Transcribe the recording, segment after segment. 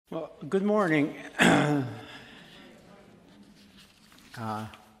Well, good morning. I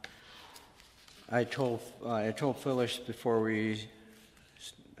told Phyllis before we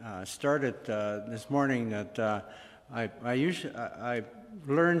started this morning that I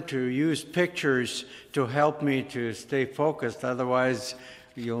learned to use pictures to help me to stay focused. Otherwise,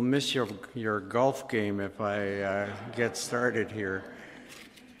 you'll miss your golf game if I get started here.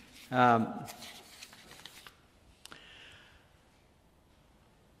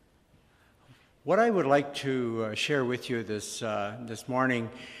 What I would like to share with you this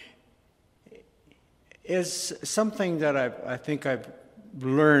morning is something that I think I've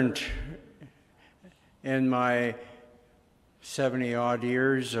learned in my 70-odd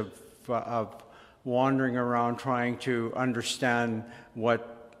years of wandering around trying to understand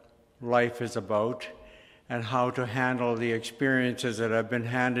what life is about and how to handle the experiences that have been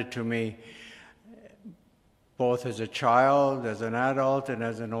handed to me both as a child, as an adult, and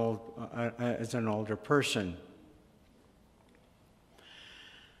as an older person.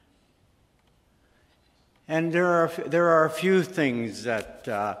 And there are a few things that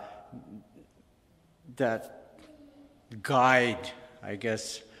guide, I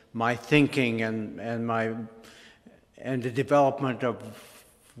guess, my thinking and the development of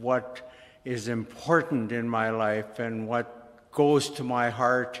what is important in my life and what goes to my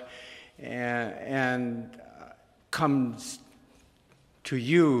heart and comes to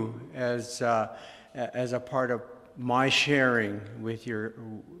you as a part of my sharing with your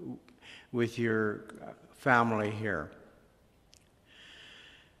family here.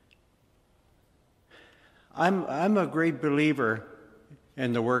 I'm a great believer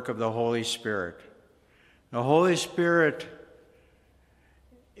in the work of the Holy Spirit. The Holy Spirit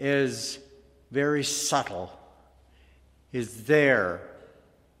is very subtle. He's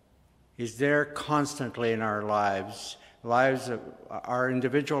there constantly in our lives, our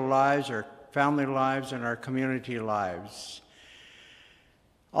individual lives, our family lives, and our community lives.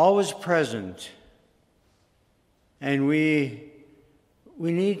 Always present. And we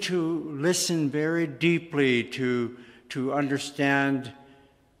need to listen very deeply to understand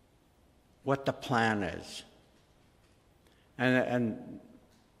what the plan is. And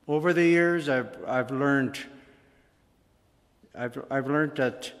over the years, I've learned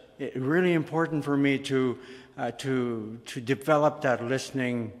that it's really important for me to develop that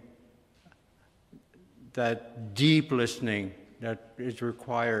listening, that deep listening that is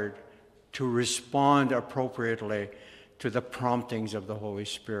required to respond appropriately to the promptings of the Holy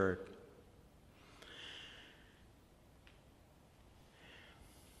Spirit.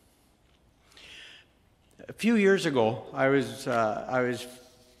 A few years ago, I was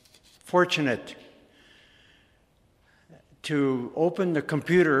fortunate to open the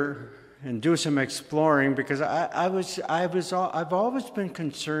computer and do some exploring because I've always been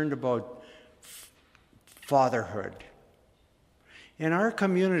concerned about fatherhood. In our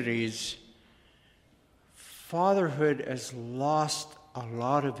communities, fatherhood has lost a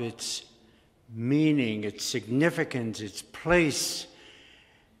lot of its meaning, its significance, its place,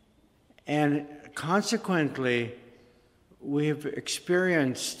 and consequently, we have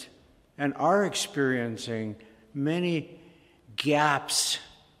experienced and are experiencing many gaps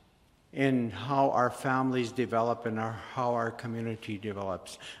in how our families develop and how our community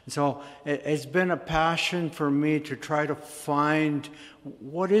develops. And so it's been a passion for me to try to find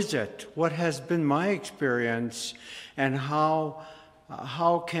what is it, what has been my experience, and how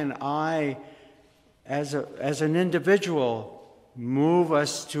can I, as an individual, move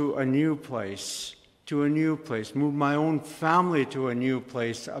us to a new place, move my own family to a new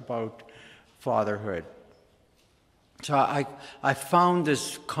place about fatherhood. So I found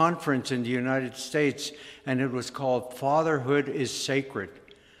this conference in the United States, and it was called Fatherhood is Sacred.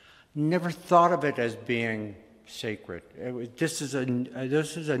 Never thought of it as being sacred. This is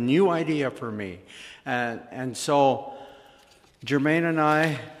a new idea for me. And so Jermaine and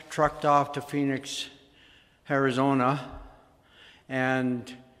I trucked off to Phoenix, Arizona,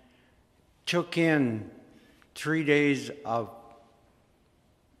 and took in 3 days of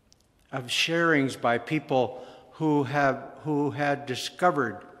sharings by people who had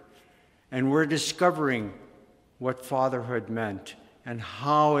discovered and were discovering what fatherhood meant and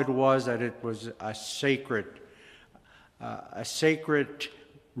how it was that it was a sacred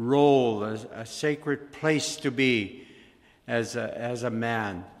role, a sacred place to be as a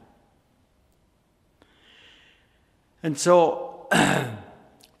man. And so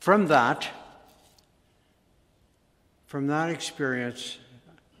from that experience,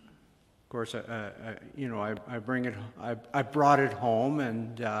 of course, I brought it home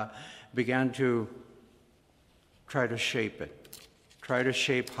and began to try to shape it, try to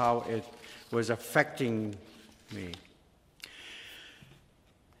shape how it was affecting me.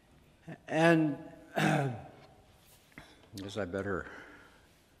 And I guess I better.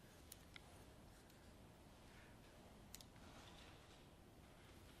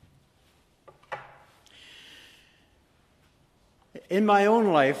 In my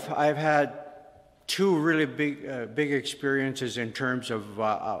own life, I've had two really big experiences in terms of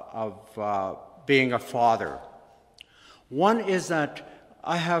being a father. One is that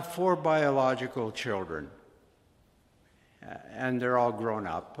I have 4 biological children, and they're all grown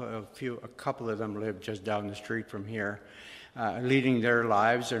up. A couple of them live just down the street from here, leading their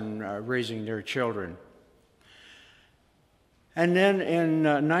lives and raising their children. And then in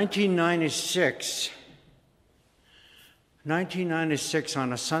 1996,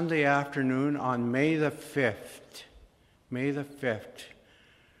 on a Sunday afternoon on May the 5th,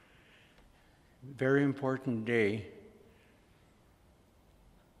 very important day,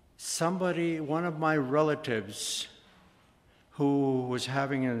 one of my relatives who was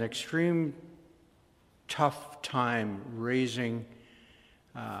having an extreme tough time raising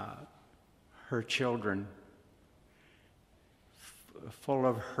her children, full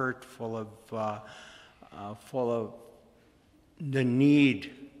of hurt, full of the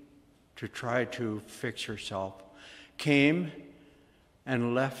need to try to fix herself, came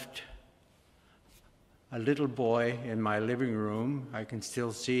and left a little boy in my living room. I can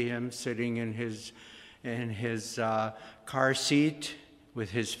still see him sitting in his car seat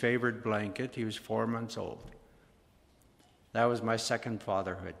with his favorite blanket. He was 4 months old. That was my second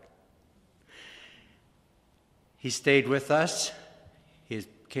fatherhood. He stayed with us. He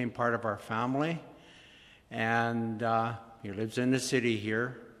became part of our family, and he lives in the city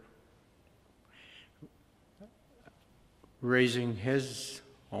here, raising his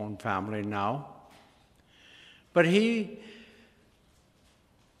own family now. But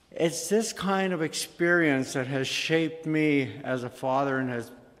it's this kind of experience that has shaped me as a father and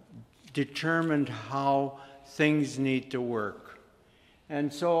has determined how things need to work.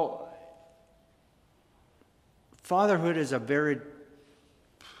 And so fatherhood is a very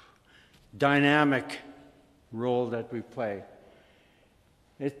dynamic role that we play.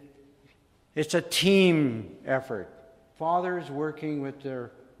 It's a team effort. Fathers working with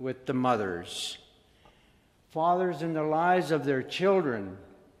the mothers. Fathers in the lives of their children,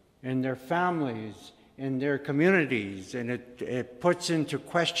 in their families, in their communities. And it puts into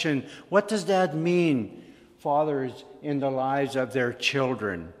question, what does that mean, fathers in the lives of their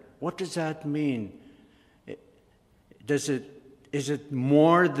children? What does that mean? Is it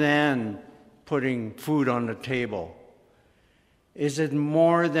more than putting food on the table? Is it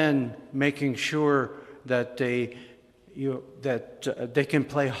more than making sure that they can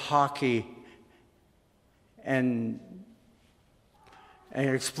play hockey and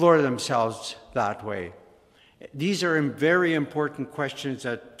explore themselves that way? These are very important questions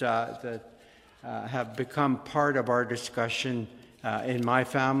that have become part of our discussion in my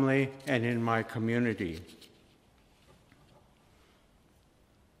family and in my community.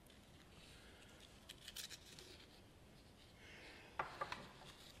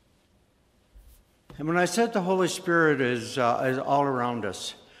 And when I said the Holy Spirit is all around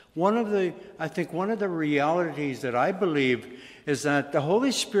us, one of the realities that I believe is that the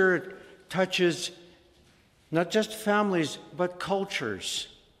Holy Spirit touches not just families, but cultures.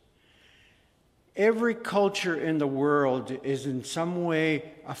 Every culture in the world is in some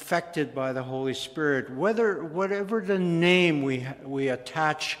way affected by the Holy Spirit, whatever the name we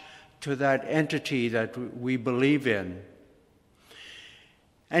attach to that entity that we believe in.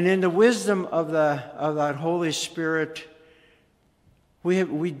 And in the wisdom of that Holy Spirit,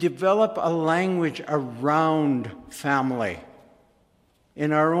 we develop a language around family,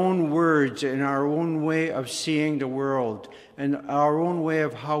 in our own words, in our own way of seeing the world, and our own way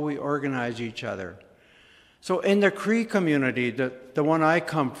of how we organize each other. So in the Cree community, the one I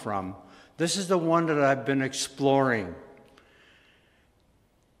come from, this is the one that I've been exploring.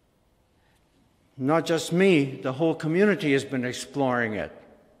 Not just me, the whole community has been exploring it.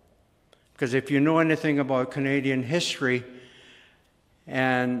 Because if you know anything about Canadian history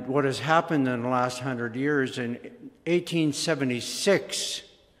and what has happened in the last 100 years, in 1876,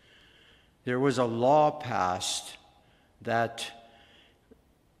 there was a law passed that,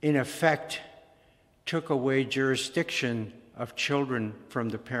 in effect, took away jurisdiction of children from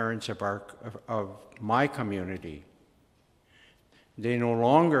the parents of my community. They no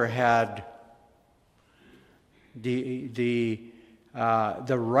longer had the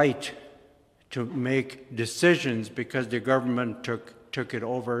right to make decisions because the government took took it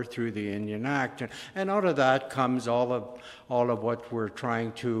over through the Indian Act. And out of that comes all of what we're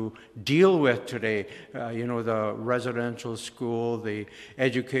trying to deal with today. The residential school, the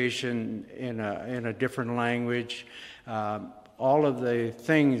education in a different language, all of the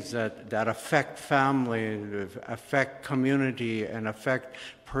things that affect family, affect community, and affect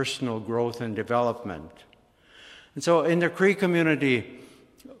personal growth and development. And so in the Cree community,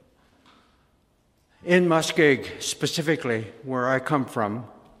 in Muskeg specifically, where I come from,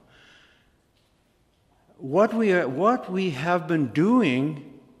 what we have been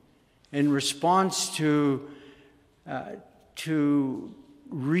doing in response to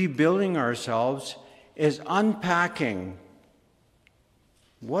rebuilding ourselves is unpacking.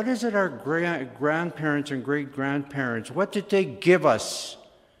 What is it our grandparents and great-grandparents, what did they give us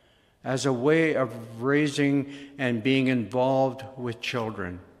as a way of raising and being involved with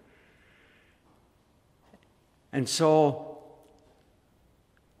children? And so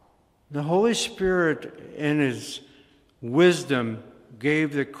the Holy Spirit, in His wisdom,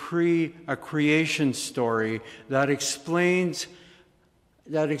 gave the Cree a creation story that explains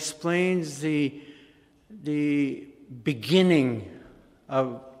the beginning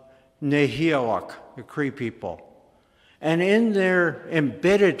of Nehiawak, the Cree people. And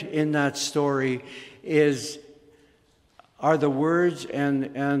embedded in that story are the words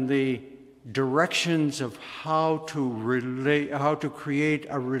and the directions of how to create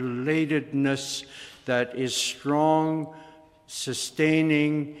a relatedness that is strong,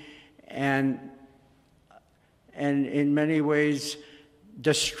 sustaining, and in many ways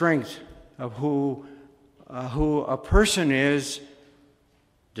the strength of who a person is,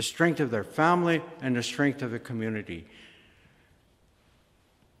 the strength of their family, and the strength of the community.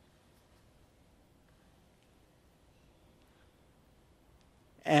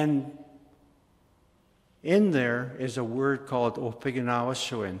 And in there is a word called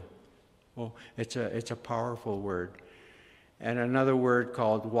Opiginawasuin. Oh, it's a powerful word. And another word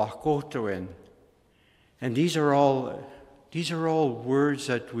called Wakotuin. And these are all words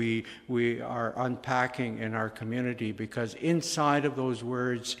that we are unpacking in our community, because inside of those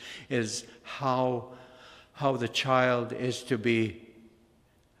words is how the child is to be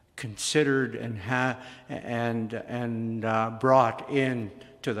considered and brought in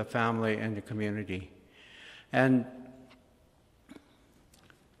to the family and the community. And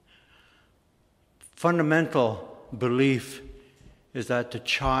fundamental belief is that the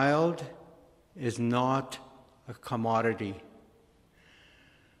child is not a commodity.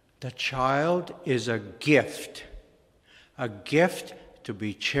 The child is a gift to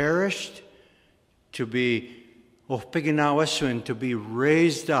be cherished, to be to be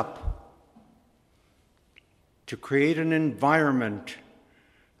raised up, to create an environment,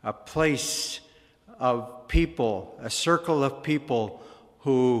 a place of people, a circle of people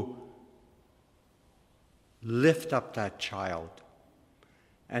who lift up that child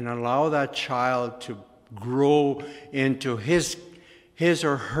and allow that child to grow into his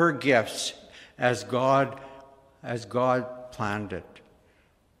or her gifts as God planned it.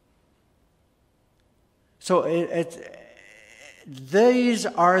 So these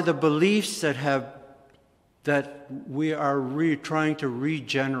are the beliefs that we are trying to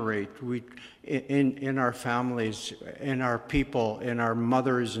regenerate in our families, in our people, in our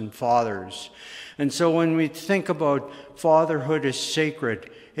mothers and fathers. And so when we think about fatherhood as sacred,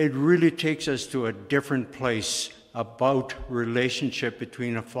 it really takes us to a different place about relationship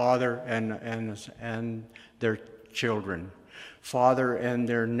between a father and their children, father and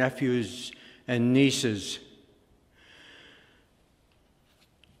their nephews and nieces.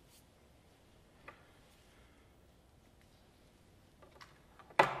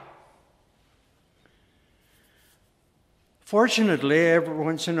 Fortunately, every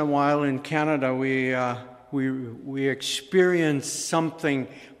once in a while in Canada, we experience something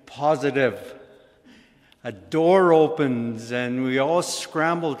positive. A door opens, and we all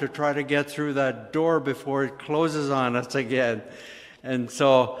scramble to try to get through that door before it closes on us again. And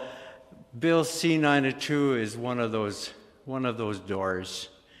so, Bill C-92 is one of those doors.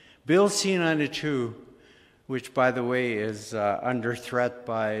 Bill C-92, which, by the way, is under threat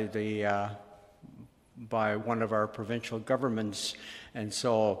by one of our provincial governments, and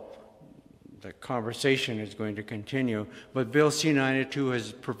so the conversation is going to continue. But Bill C-92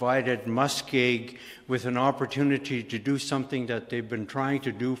 has provided Muskeg with an opportunity to do something that they've been trying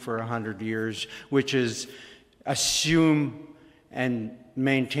to do for 100 years, which is assume and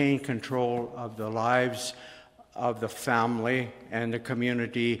maintain control of the lives of the family and the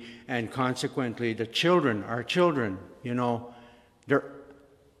community, and consequently the children, our children.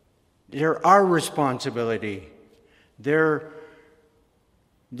 They're our responsibility. They're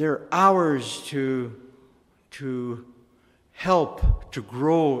they're ours to help to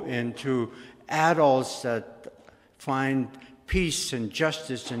grow into adults that find peace and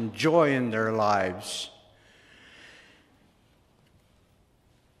justice and joy in their lives.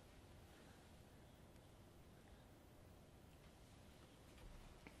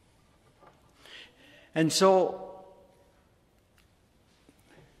 And so,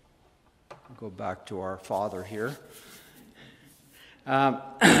 I'll go back to our Father here.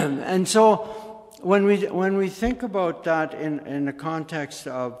 And so, when we think about that in the context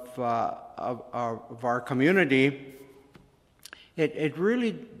of our community, it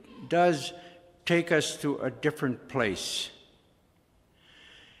really does take us to a different place.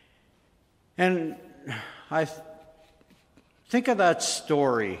 And I think of that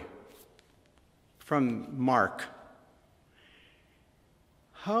story from Mark.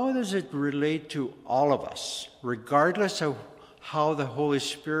 How does it relate to all of us, regardless of how the Holy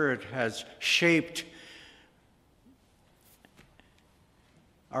Spirit has shaped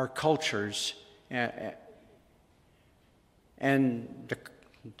our cultures and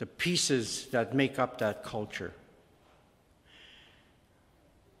the pieces that make up that culture?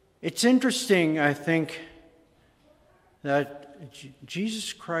 It's interesting, I think, that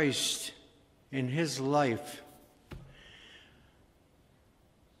Jesus Christ in his life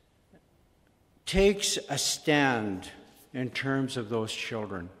takes a stand in terms of those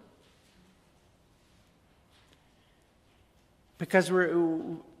children. Because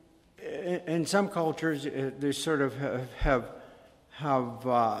in some cultures, they sort of have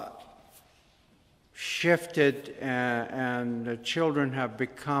shifted, and the children have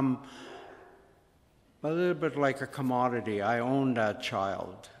become a little bit like a commodity. I own that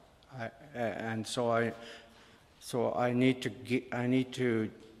child, so I need to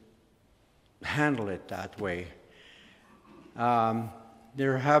handle it that way.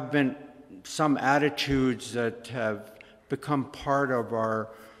 There have been some attitudes that have become part of our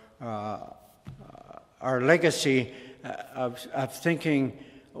legacy of thinking,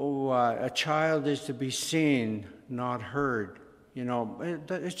 a child is to be seen, not heard. You know,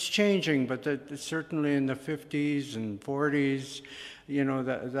 it's changing, but certainly in the 50s and 40s, you know,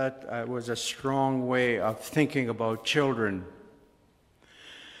 that was a strong way of thinking about children.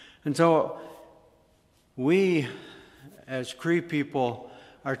 And so we, as Cree people,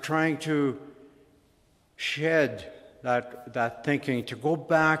 are trying to shed that thinking, to go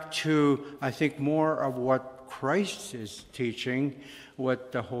back to, I think, more of what Christ is teaching,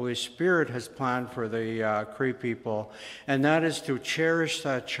 what the Holy Spirit has planned for the Cree people, and that is to cherish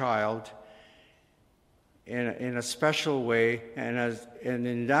that child in a special way, and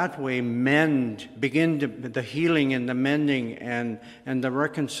in that way begin the healing and the mending and the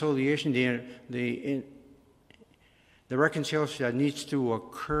reconciliation, the reconciliation that needs to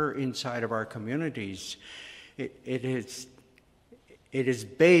occur inside of our communities. It is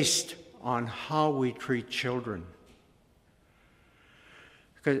based on how we treat children.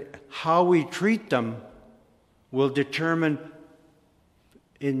 Because how we treat them will determine,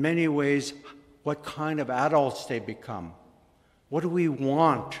 in many ways, what kind of adults they become. What do we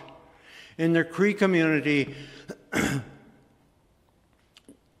want? In the Cree community,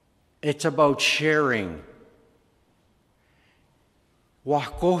 it's about sharing.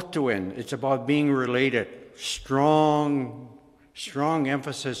 Wahkohtuin, it's about being related. Strong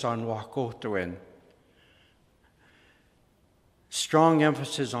emphasis on Wahkohtuin. Strong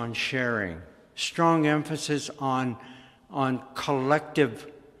emphasis on sharing. Strong emphasis on collective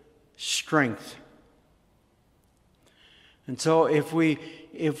strength. And so if we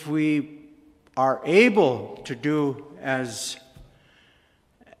are able to do as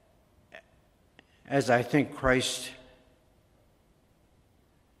I think Christ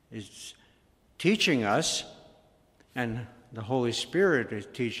is teaching us, and the Holy Spirit is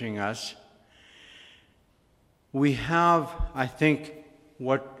teaching us, we have, I think,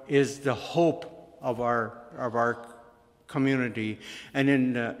 what is the hope of our community. And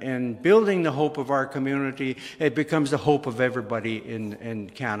in building the hope of our community, it becomes the hope of everybody in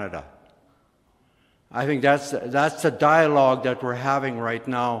Canada. I think that's the dialogue that we're having right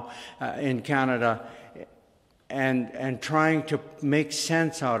now in Canada, and trying to make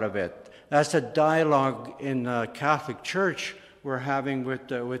sense out of it. That's a dialogue in the Catholic Church we're having with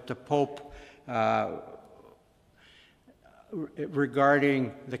the Pope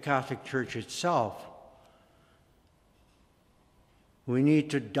regarding the Catholic Church itself. We need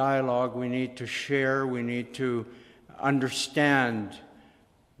to dialogue, we need to share, we need to understand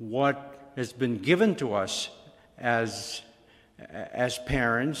what has been given to us as as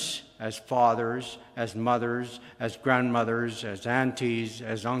parents, as fathers, as mothers, as grandmothers, as aunties,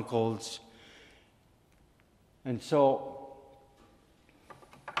 as uncles. And so,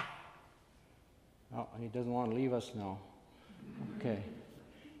 oh, he doesn't want to leave us now. Okay.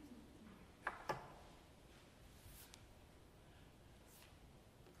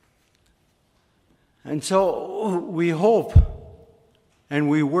 And so we hope and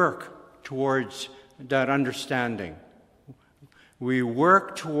we work towards that understanding. We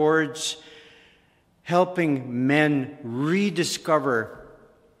work towards helping men rediscover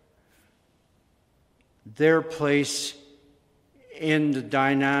their place in the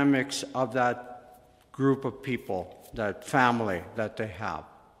dynamics of that group of people, that family that they have.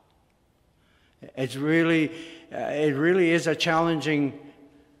 It really is a challenging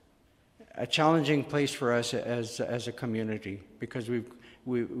place for us as a community, because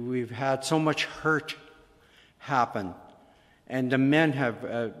we've had so much hurt happen, and the men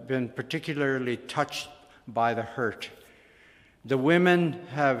have been particularly touched by the hurt. The women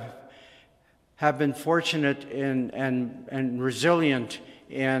have been fortunate and resilient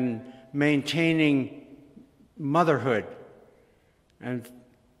in maintaining motherhood, and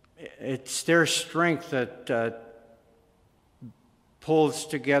it's their strength that pulls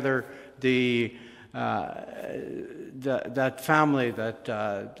together that family that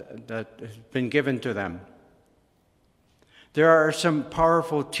has been given to them. There are some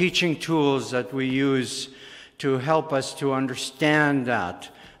powerful teaching tools that we use to help us to understand that.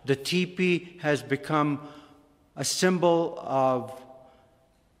 The teepee has become a symbol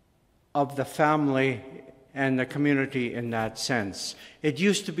of the family and the community in that sense. It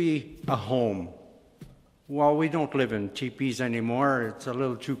used to be a home. Well, we don't live in teepees anymore. It's a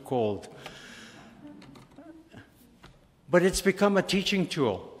little too cold. But it's become a teaching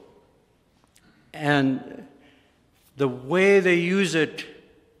tool. And the way they use it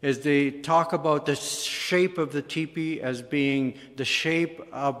is they talk about the shape of the teepee as being the shape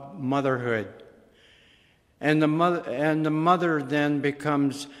of motherhood. And the mother then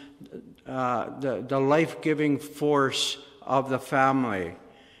becomes the life-giving force of the family.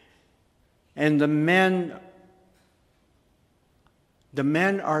 And the men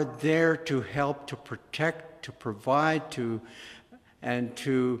are there to help, to protect, to provide, and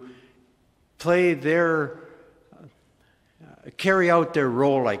to play carry out their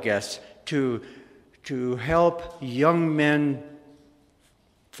role, I guess, to help young men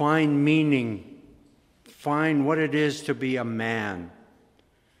find meaning, find what it is to be a man.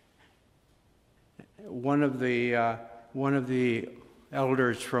 One of the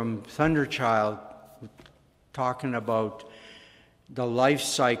elders from Thunderchild, talking about the life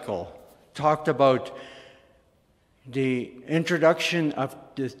cycle, talked about the introduction of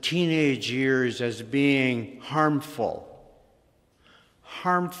the teenage years as being harmful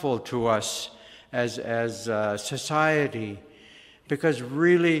to us as a society, because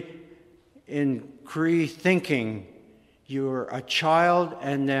really in Cree thinking, you're a child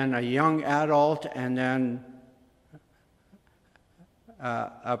and then a young adult and then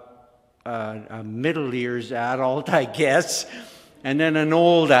a middle years adult, I guess, and then an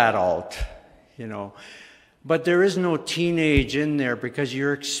old adult, you know. But there is no teenage in there, because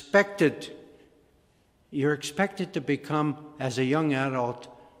you're expected to become, as a young adult,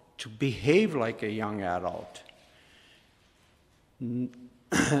 to behave like a young adult.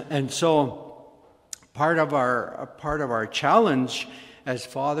 And so part of our challenge as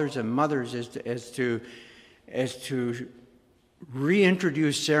fathers and mothers is to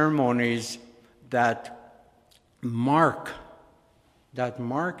reintroduce ceremonies that mark that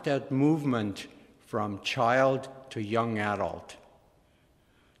movement from child to young adult.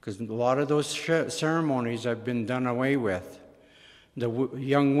 Because a lot of those ceremonies have been done away with. The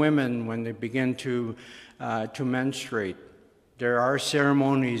young women, when they begin to menstruate, there are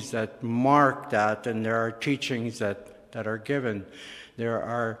ceremonies that mark that, and there are teachings that are given.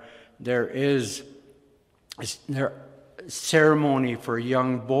 There is ceremony for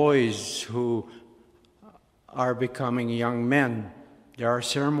young boys who are becoming young men. There are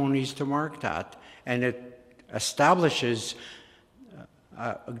ceremonies to mark that, and it establishes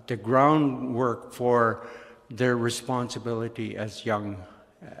the groundwork for their responsibility as young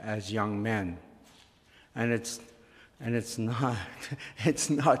men. And it's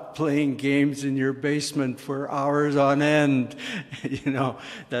not playing games in your basement for hours on end. You know,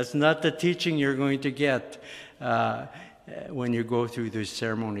 that's not the teaching you're going to get when you go through these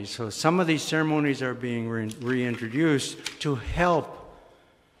ceremonies. So some of these ceremonies are being reintroduced to help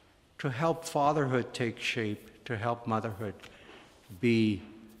fatherhood take shape, to help motherhood be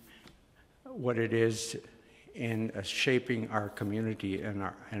what it is in shaping our community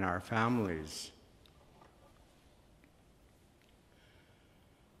and our families.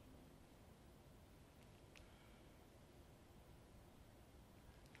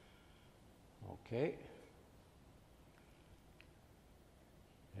 Okay.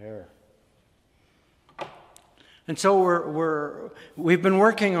 There. And so we've been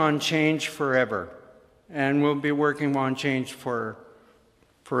working on change forever, and we'll be working on change for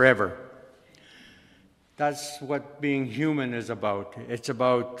forever. That's what being human is about. It's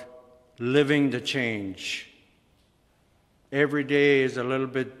about living the change. Every day is a little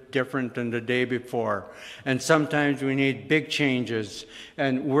bit different than the day before. And sometimes we need big changes.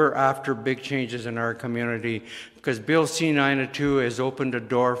 And we're after big changes in our community because Bill C-902 has opened a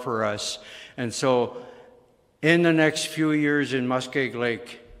door for us. And so in the next few years in Muskeg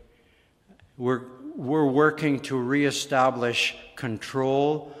Lake, we're working to reestablish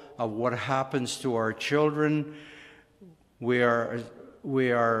control of what happens to our children. We are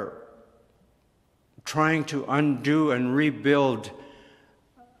trying to undo and rebuild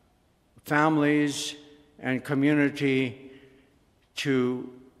families and community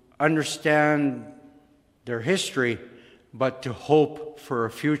to understand their history, but to hope for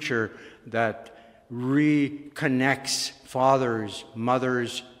a future that reconnects fathers,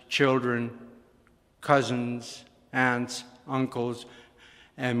 mothers, children, cousins, aunts, uncles,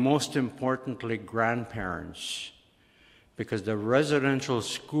 and most importantly, grandparents. Because the residential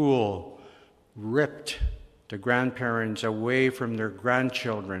school ripped the grandparents away from their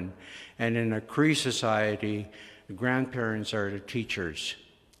grandchildren. And in a Cree society, the grandparents are the teachers.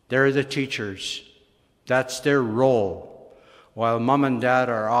 They're the teachers. That's their role. While mom and dad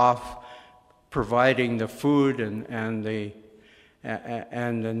are off providing the food and the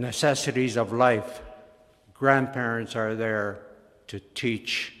necessities of life, grandparents are there to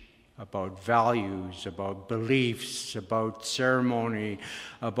teach about values, about beliefs, about ceremony,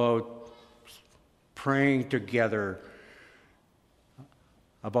 about praying together,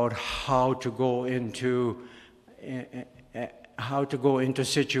 about how to go into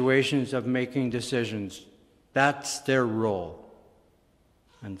situations of making decisions. That's their role.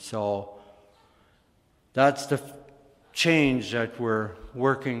 And so that's the change that we're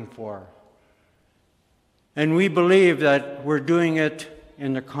working for. And we believe that we're doing it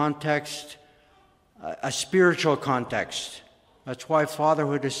in the context, a spiritual context. That's why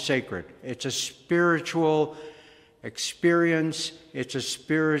fatherhood is sacred. It's a spiritual experience. It's a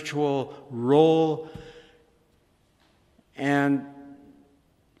spiritual role. And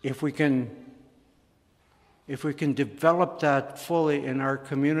if we can develop that fully in our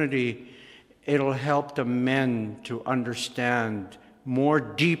community, it'll help the men to understand more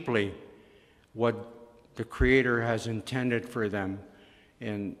deeply what the Creator has intended for them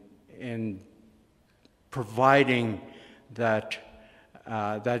in providing that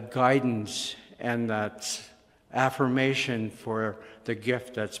guidance and that affirmation for the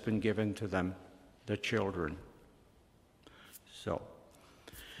gift that's been given to them, the children. So,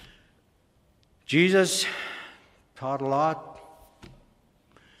 Jesus taught a lot.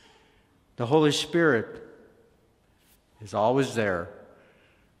 The Holy Spirit is always there.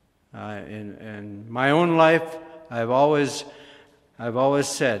 In my own life, I've always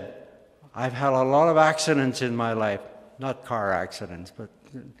said, I've had a lot of accidents in my life. Not car accidents, but,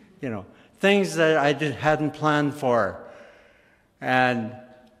 things that I hadn't planned for. And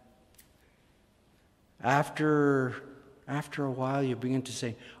after a while, you begin to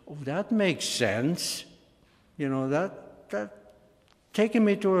say, oh, that makes sense. That taking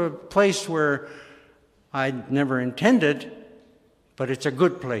me to a place where I never intended, but it's a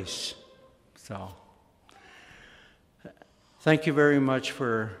good place. So, thank you very much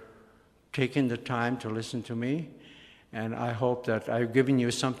for taking the time to listen to me. And I hope that I've given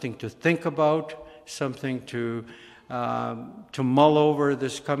you something to think about, something to mull over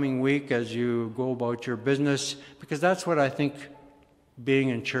this coming week as you go about your business, because that's what I think being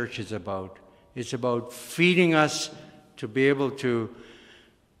in church is about. It's about feeding us to be able to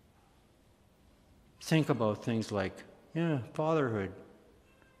think about things like, fatherhood.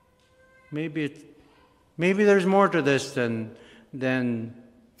 Maybe there's more to this than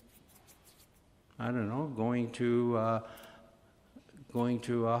I don't know, going to a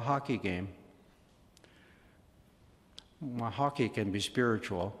hockey game. Well, hockey can be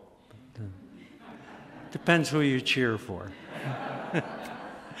spiritual. Depends who you cheer for.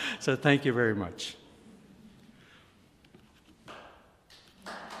 So thank you very much.